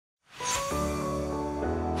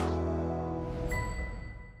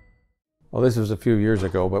Well, this was a few years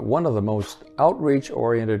ago, but one of the most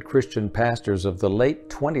outreach-oriented Christian pastors of the late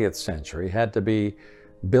 20th century had to be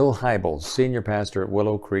Bill Hybels, senior pastor at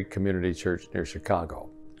Willow Creek Community Church near Chicago.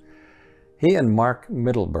 He and Mark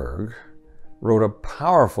Mittelberg wrote a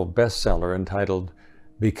powerful bestseller entitled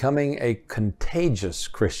Becoming a Contagious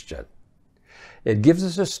Christian. It gives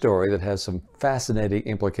us a story that has some fascinating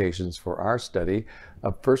implications for our study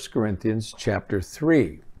of 1 Corinthians chapter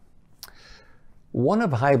 3. One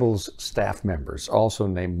of Hybels' staff members, also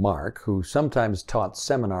named Mark, who sometimes taught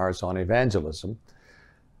seminars on evangelism,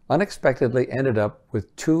 unexpectedly ended up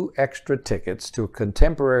with 2 extra tickets to a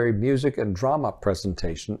contemporary music and drama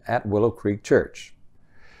presentation at Willow Creek Church.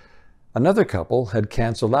 Another couple had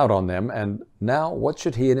canceled out on them, and now what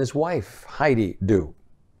should he and his wife, Heidi, do?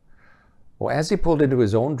 Well, as he pulled into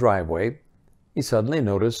his own driveway, he suddenly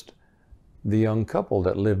noticed the young couple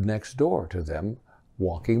that lived next door to them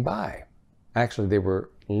walking by. Actually, they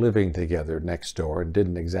were living together next door and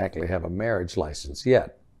didn't exactly have a marriage license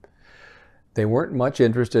yet. They weren't much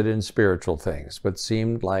interested in spiritual things, but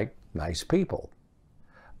seemed like nice people.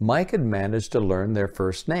 Mike had managed to learn their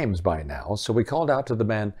first names by now, so we called out to the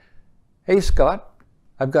man, "Hey, Scott,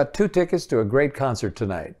 I've got 2 tickets to a great concert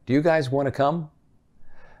tonight. Do you guys want to come?"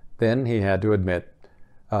 Then he had to admit,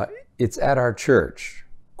 "It's at our church,"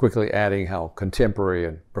 quickly adding how contemporary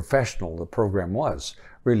and professional the program was,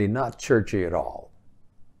 really not churchy at all.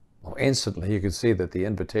 Well, instantly you could see that the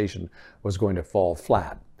invitation was going to fall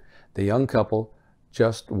flat. The young couple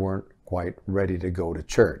just weren't quite ready to go to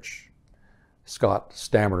church. Scott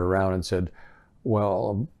stammered around and said,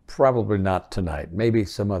 "Well, probably not tonight, maybe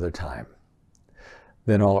some other time."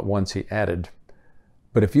 Then all at once he added,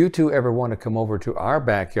 "But if you 2 ever want to come over to our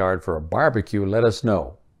backyard for a barbecue, let us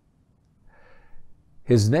know."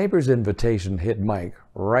 His neighbor's invitation hit Mike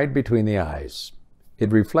right between the eyes.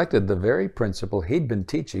 It reflected the very principle he'd been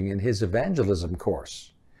teaching in his evangelism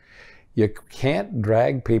course. You can't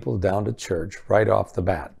drag people down to church right off the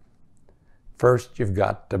bat. First, you've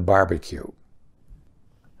got to barbecue.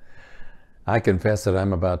 I confess that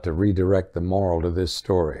I'm about to redirect the moral to this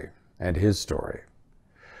story and his story.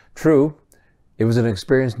 True, it was an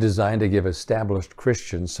experience designed to give established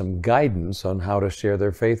Christians some guidance on how to share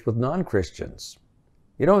their faith with non-Christians.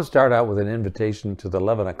 You don't start out with an invitation to the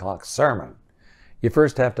 11 o'clock sermon. You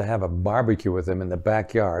first have to have a barbecue with them in the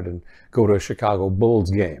backyard and go to a Chicago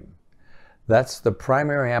Bulls game. That's the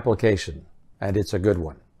primary application, and it's a good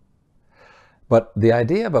one. But the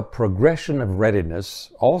idea of a progression of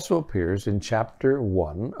readiness also appears in chapter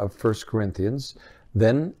 1 of 1 Corinthians,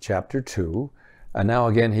 then chapter 2, and now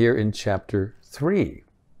again here in chapter 3.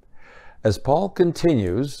 As Paul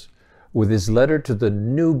continues with his letter to the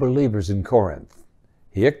new believers in Corinth,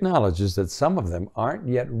 he acknowledges that some of them aren't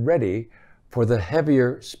yet ready for the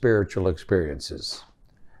heavier spiritual experiences.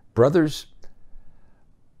 "Brothers,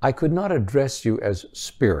 I could not address you as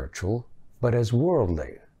spiritual, but as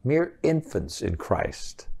worldly, mere infants in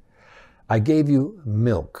Christ. I gave you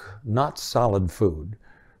milk, not solid food,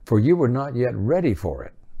 for you were not yet ready for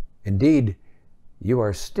it. Indeed, you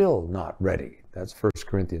are still not ready." That's 1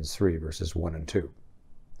 Corinthians 3, verses 1 and 2.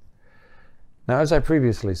 Now, as I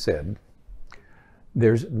previously said,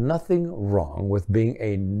 there's nothing wrong with being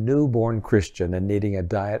a newborn Christian and needing a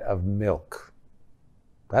diet of milk.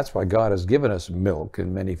 That's why God has given us milk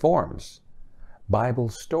in many forms. Bible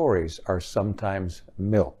stories are sometimes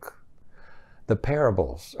milk. The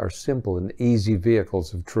parables are simple and easy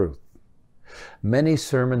vehicles of truth. Many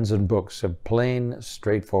sermons and books have plain,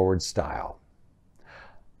 straightforward style.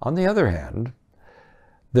 On the other hand,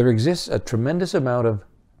 there exists a tremendous amount of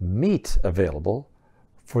meat available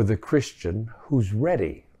for the Christian who's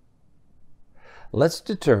ready. Let's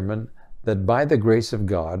determine that by the grace of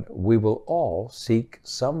God, we will all seek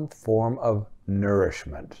some form of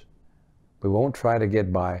nourishment. We won't try to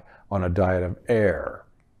get by on a diet of air.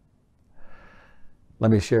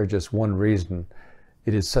 Let me share just one reason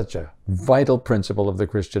it is such a vital principle of the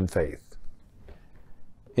Christian faith.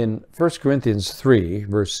 In 1 Corinthians 3,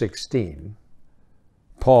 verse 16,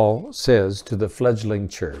 Paul says to the fledgling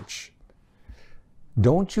church,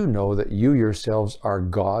 "Don't you know that you yourselves are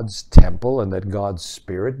God's temple and that God's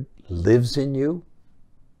Spirit lives in you?"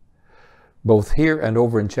 Both here and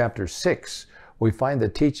over in chapter 6, we find the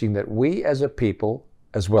teaching that we as a people,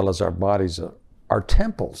 as well as our bodies, are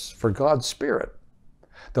temples for God's Spirit.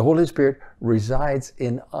 The Holy Spirit resides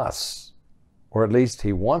in us, or at least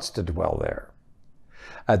He wants to dwell there.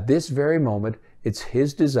 At this very moment, it's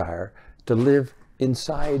His desire to live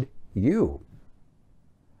inside you.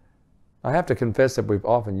 I have to confess that we've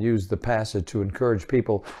often used the passage to encourage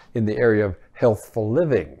people in the area of healthful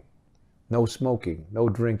living. No smoking, no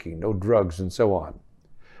drinking, no drugs, and so on.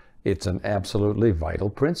 It's an absolutely vital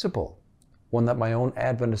principle, one that my own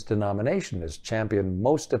Adventist denomination has championed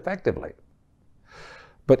most effectively.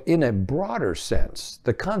 But in a broader sense,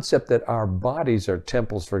 the concept that our bodies are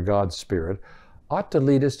temples for God's Spirit ought to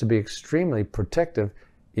lead us to be extremely protective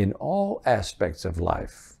in all aspects of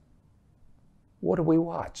life. What do we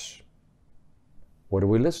watch? What do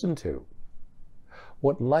we listen to?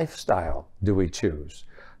 What lifestyle do we choose?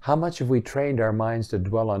 How much have we trained our minds to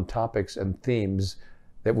dwell on topics and themes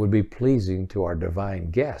that would be pleasing to our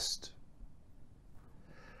divine guest?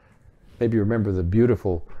 Maybe you remember the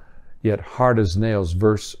beautiful yet hard as nails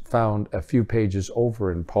verse found a few pages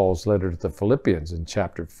over in Paul's letter to the Philippians in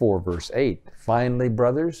chapter 4, verse 8. Finally,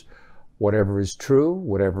 brothers, whatever is true,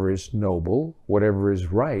 whatever is noble, whatever is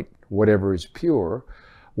right, whatever is pure,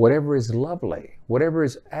 whatever is lovely, whatever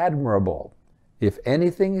is admirable, if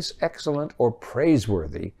anything is excellent or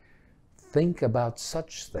praiseworthy, think about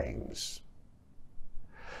such things.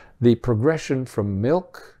 The progression from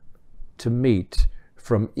milk to meat,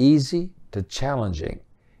 from easy to challenging,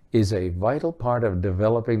 is a vital part of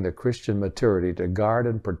developing the Christian maturity to guard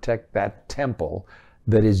and protect that temple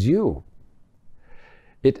that is you.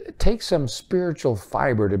 It takes some spiritual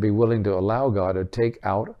fiber to be willing to allow God to take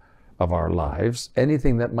out of our lives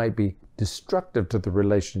anything that might be destructive to the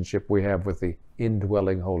relationship we have with the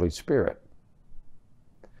indwelling Holy Spirit.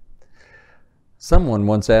 Someone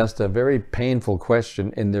once asked a very painful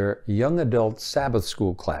question in their young adult Sabbath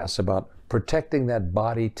school class about protecting that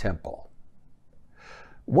body temple.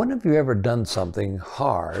 When have you ever done something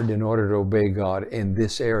hard in order to obey God in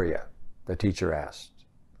this area? The teacher asked.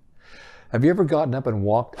 Have you ever gotten up and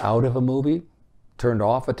walked out of a movie, turned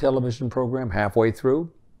off a television program halfway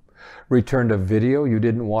through, returned a video you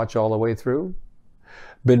didn't watch all the way through,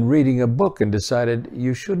 been reading a book and decided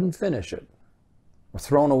you shouldn't finish it, or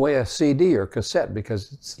thrown away a CD or cassette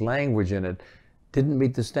because its language in it didn't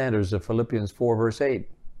meet the standards of Philippians 4, verse 8,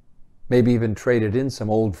 maybe even traded in some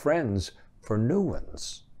old friends for new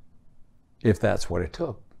ones, if that's what it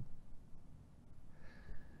took?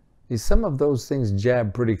 Some of those things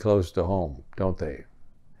jab pretty close to home, don't they?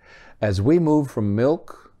 As we move from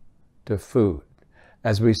milk to food,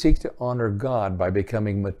 as we seek to honor God by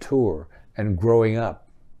becoming mature and growing up,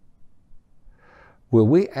 will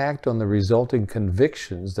we act on the resulting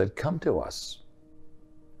convictions that come to us?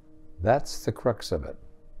 That's the crux of it.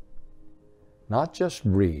 Not just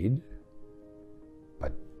read,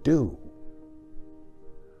 but do.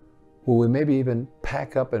 Will we maybe even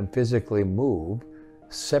pack up and physically move,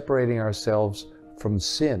 separating ourselves from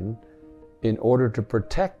sin in order to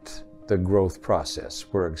protect the growth process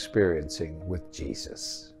we're experiencing with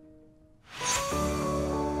Jesus?